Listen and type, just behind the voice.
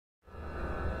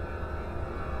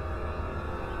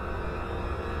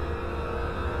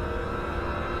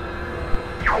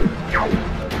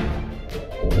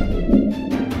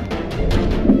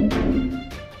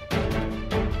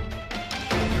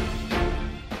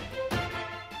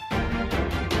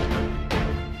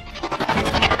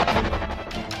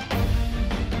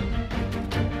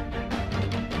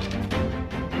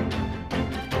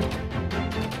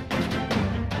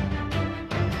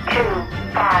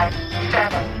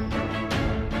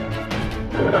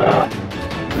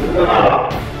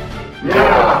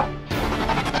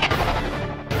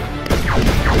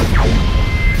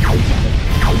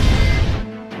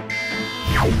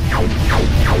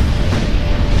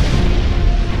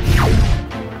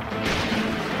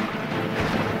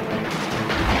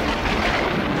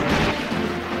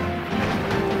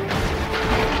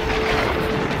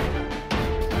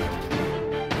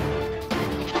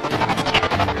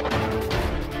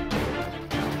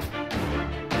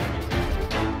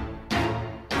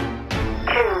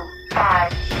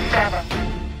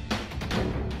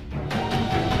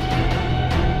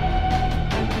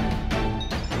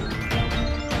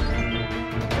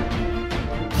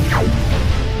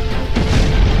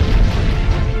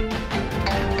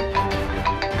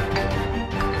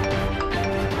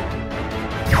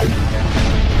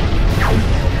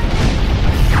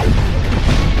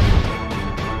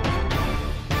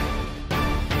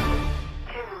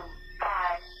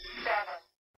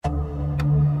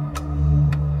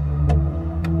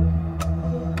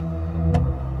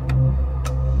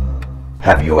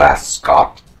Have you asked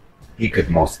Scott? He could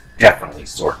most definitely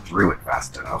sort through it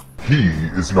fast enough. He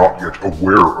is not yet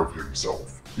aware of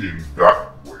himself in that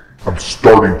way. I'm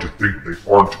starting to think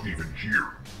they aren't even here.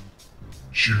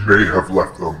 She may have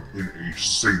left them in a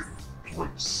safe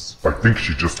place. I think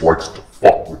she just likes to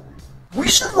fuck with me. We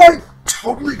should,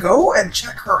 totally go and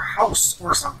check her house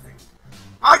or something.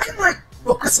 I can,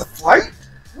 book us a flight.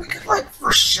 We could,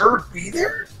 for sure be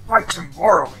there by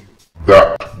tomorrow, maybe.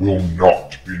 That will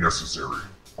not be necessary.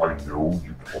 I know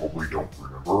you probably don't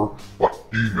remember,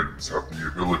 but demons have the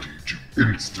ability to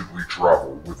instantly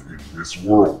travel within this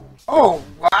world. Oh,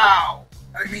 wow.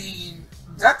 I mean,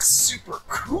 that's super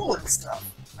cool and stuff,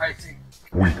 I think.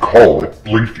 We call it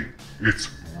blinking. It's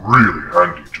really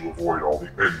handy to avoid all the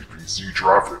NPC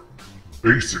traffic.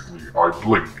 Basically, I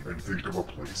blink and think of a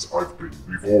place I've been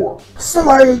before.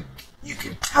 So, you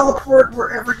can teleport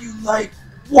wherever you,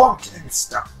 want and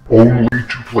stuff. Only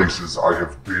to places I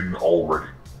have been already.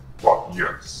 But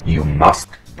yes. You must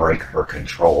break her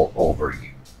control over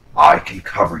you. I can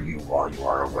cover you while you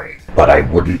are away, but I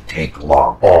wouldn't take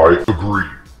long. I agree.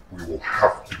 We will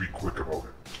have to be quick about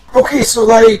it. Okay, so,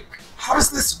 how does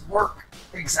this work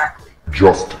exactly?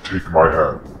 Just take my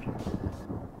hand.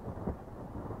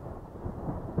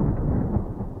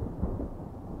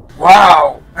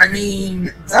 Wow, I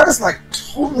mean, that is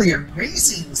totally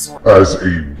amazing. As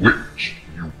a witch,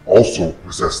 you also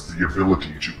possess the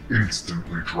ability to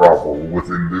instantly travel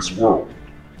within this world.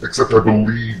 Except I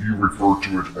believe you refer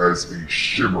to it as a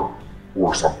shimmer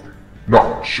or something.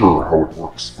 Not sure how it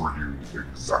works for you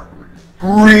exactly.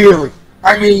 Really?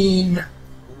 I mean,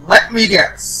 let me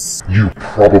guess. You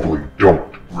probably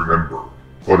don't remember,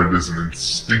 but it is an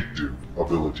instinctive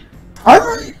ability.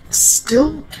 I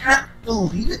still can't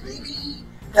believe it, maybe,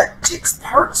 that Tick's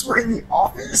parts were in the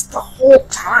office the whole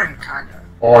time, kinda.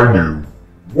 I knew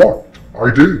what I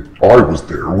did. I was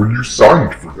there when you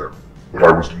signed for them, but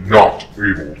I was not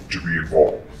able to be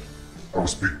involved. I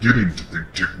was beginning to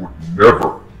think Tick would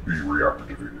never be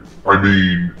reactivated. I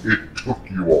mean, it took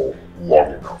you all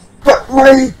long enough. But,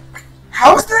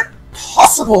 how is that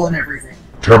possible and everything?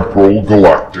 Temporal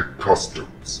galactic customs.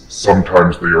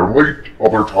 Sometimes they are late,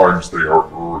 other times they are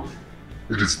early.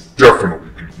 It is definitely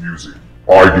confusing.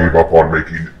 I gave up on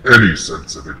making any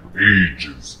sense of it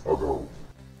ages ago.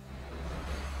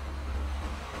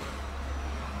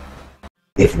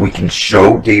 If we can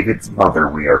show David's mother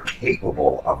we are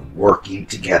capable of working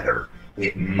together,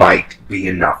 it might be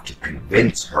enough to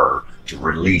convince her to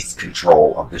release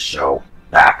control of the show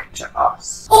back to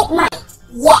us. It might,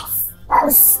 yes. But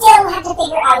we still have to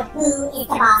figure out who is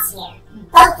the boss here.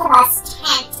 Both of us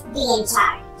can't be in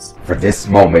charge. For this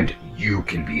moment, you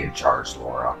can be in charge,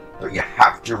 Laura. But you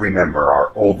have to remember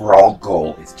our overall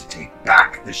goal is to take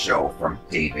back the show from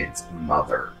David's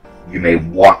mother. You may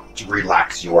want to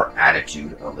relax your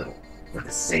attitude a little for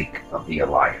the sake of the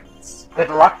Alliance. Good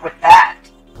luck with that.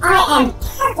 I am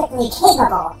perfectly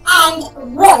capable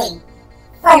and willing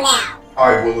for now.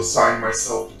 I will assign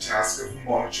myself the task of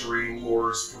monitoring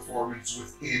Laura's performance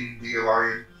within the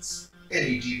Alliance.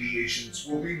 Any deviations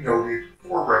will be noted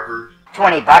for record.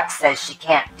 $20 says she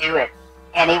can't do it.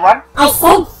 Anyone? I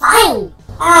said fine.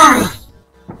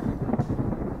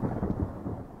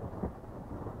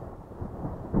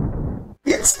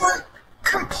 It's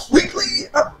completely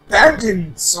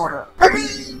abandoned, sorta. I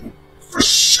mean, for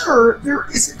sure there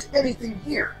isn't anything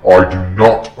here. I do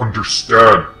not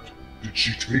understand. Did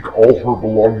she take all her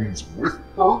belongings with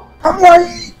her?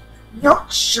 I'm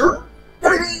not sure.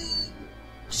 But I mean,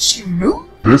 did she move?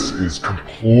 This is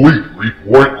completely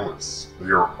pointless.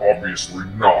 They are obviously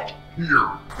not here.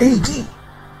 AD,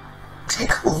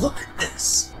 take a look at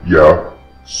this. Yeah,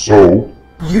 So?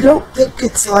 You don't think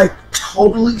it's like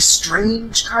totally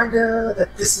strange, kinda, that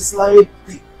this is like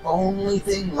the only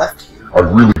thing left here? I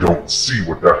really don't see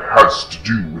what that has to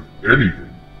do with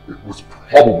anything. It was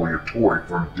probably a toy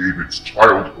from David's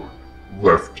childhood,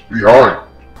 left behind.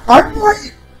 I'm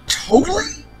like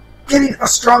totally getting a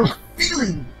strong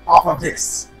feeling off of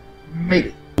this.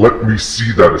 Maybe. Let me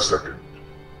see that a second.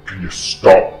 Can you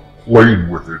stop playing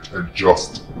with it and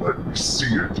just let me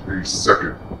see it a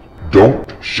second?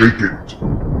 Don't shake it.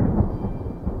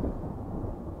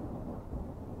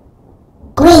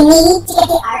 We need to get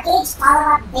the Archeage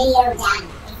follow-up video done.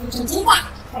 If we can do that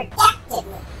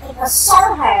productively, it will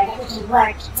show her that we can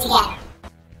work together.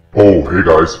 Oh, hey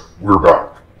guys, we're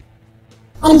back.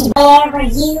 And where were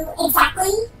you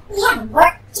exactly? We have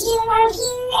work to do around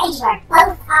here, and you are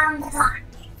both on the clock.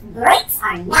 Breaks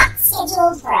are not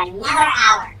scheduled for another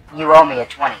hour. You owe me a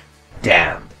 20.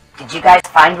 Damn. Did you guys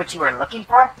find what you were looking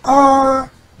for?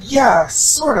 Yeah,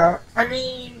 sorta. I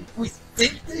mean, we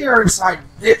think they are inside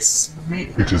this,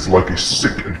 maybe. It is like a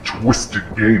sick and twisted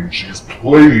game she is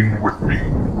playing with me.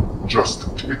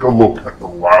 Just take a look at the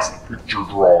last picture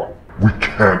drawn. We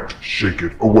can't shake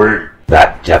it away.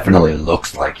 That definitely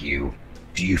looks like you.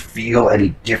 Do you feel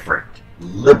any different?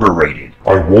 Liberated?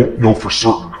 I won't know for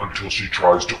certain until she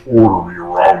tries to order me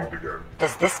around again.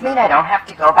 Does this mean I don't have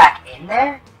to go back in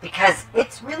there? Because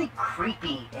it's really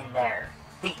creepy in there.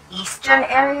 The eastern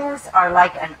areas are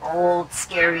like an old,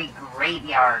 scary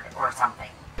graveyard or something.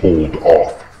 Hold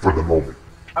off for the moment.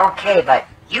 Okay, but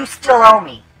you still owe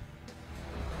me.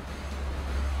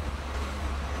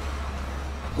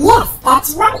 Yes,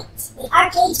 that's right. The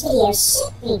Archeage video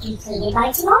should be completed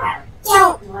by tomorrow.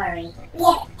 Don't worry, we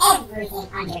have everything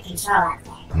under control out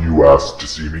there. You asked to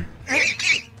see me?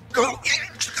 Hey, go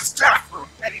into the staff room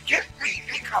and get me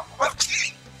a cup of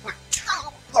tea with 2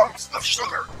 lumps of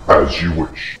sugar. As you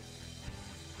wish.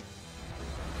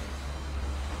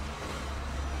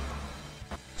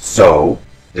 So,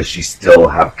 does she still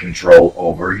have control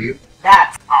over you?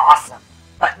 That's awesome.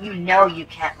 But you know you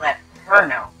can't let her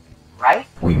know, right?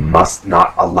 We must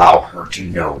not allow her to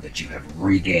know that you have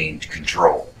regained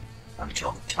control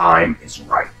until the time is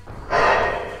right.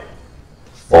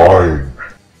 Fine.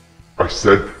 I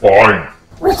said fine.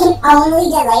 We can only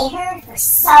delay her for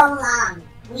so long.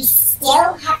 We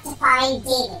still have to find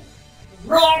David.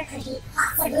 Where could he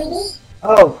possibly be?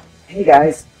 Oh, hey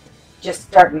guys. Just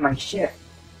starting my shift.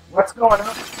 What's going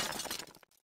on?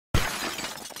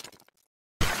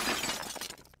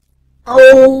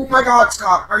 Oh my god,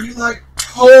 Scott, are you like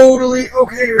totally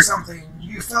okay or something?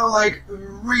 You fell like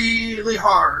really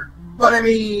hard, but I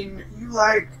mean, you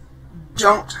like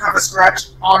don't have a scratch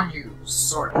on you,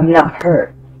 sort of. I'm not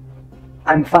hurt.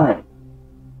 I'm fine.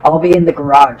 I'll be in the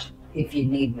garage if you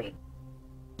need me.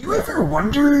 You ever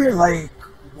wonder, like,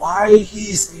 why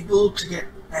he's able to get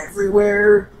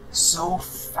everywhere so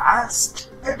fast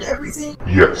and everything?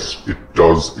 Yes, it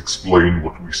does explain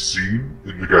what we've seen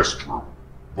in the guest room,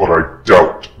 but I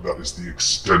doubt that is the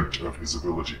extent of his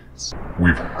abilities.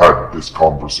 We've had this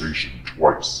conversation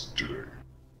twice today.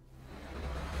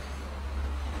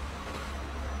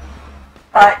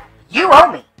 But you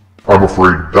owe me. I'm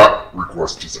afraid that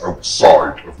request is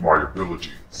outside of my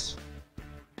abilities.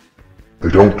 They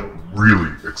don't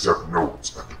really accept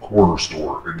notes at the corner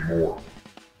store anymore.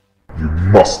 You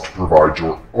must provide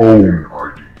your own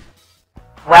ID.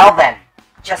 Well then,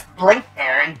 just blink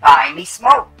there and buy me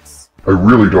smokes. I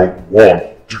really don't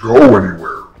want to go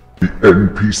anywhere. The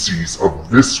NPCs of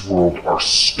this world are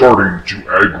starting to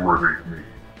aggravate me.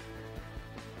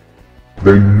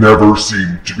 They never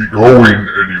seem to be going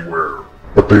anywhere,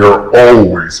 but they are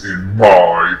always in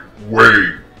my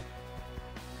way.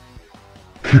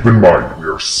 Keep in mind, we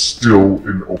are still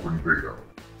in open beta.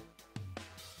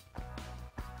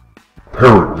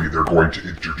 Apparently, they're going to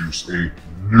introduce a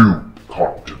new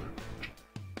continent.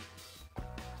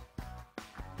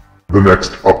 The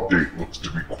next update looks to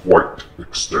be quite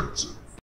extensive.